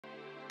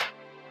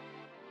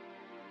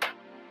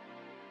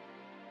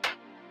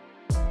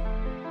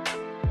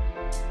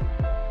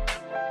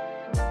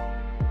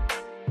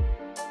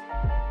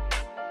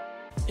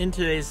In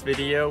today's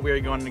video, we are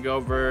going to go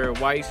over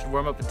why you should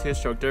warm up a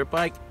two-stroke dirt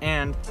bike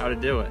and how to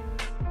do it.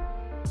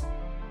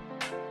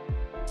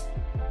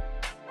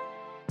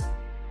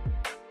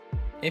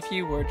 If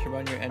you were to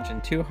run your engine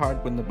too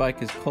hard when the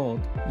bike is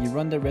cold, you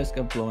run the risk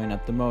of blowing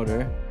up the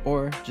motor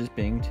or just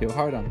being too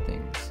hard on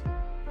things.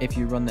 If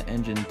you run the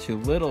engine too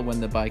little when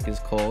the bike is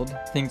cold,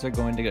 things are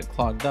going to get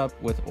clogged up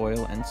with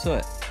oil and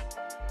soot.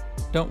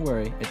 Don't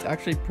worry, it's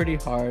actually pretty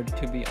hard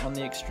to be on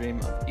the extreme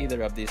of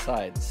either of these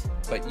sides,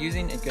 but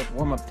using a good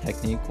warm-up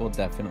technique will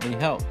definitely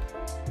help.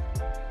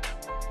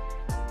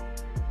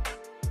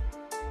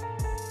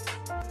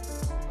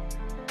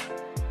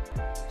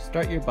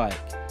 Start your bike.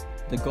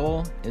 The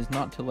goal is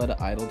not to let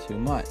it idle too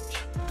much.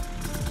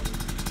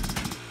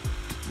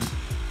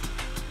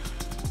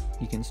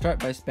 You can start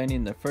by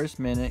spending the first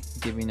minute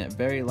giving it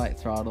very light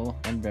throttle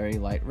and very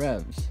light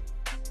revs.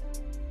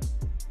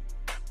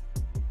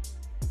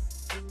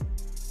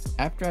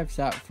 After I've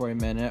sat for a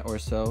minute or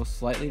so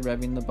slightly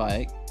revving the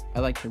bike,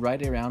 I like to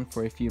ride around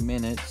for a few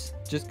minutes,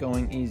 just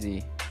going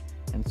easy,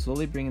 and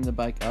slowly bringing the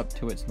bike up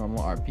to its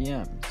normal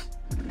RPMs.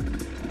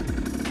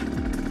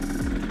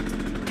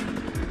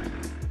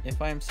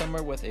 If I am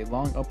somewhere with a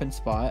long open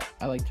spot,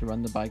 I like to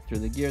run the bike through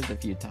the gears a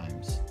few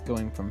times,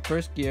 going from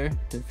first gear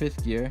to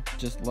fifth gear,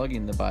 just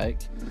lugging the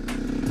bike.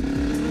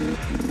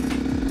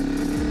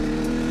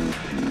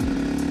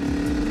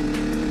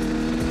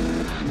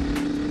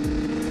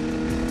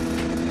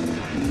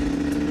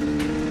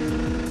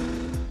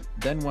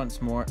 Then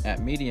once more at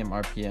medium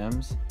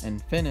RPMs,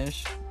 and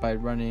finish by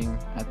running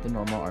at the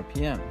normal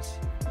RPMs.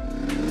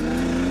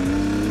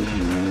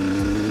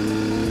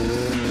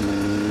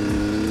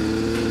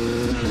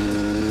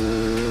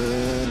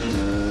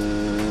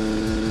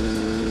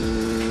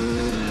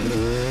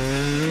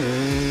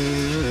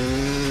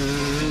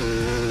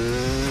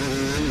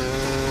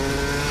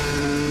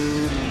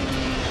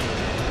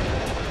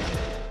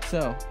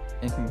 So,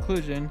 in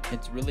conclusion,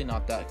 it's really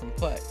not that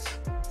complex.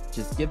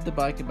 Just give the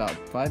bike about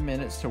 5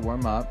 minutes to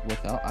warm up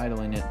without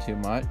idling it too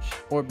much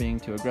or being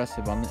too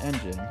aggressive on the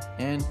engine,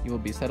 and you will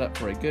be set up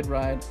for a good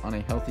ride on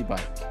a healthy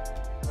bike.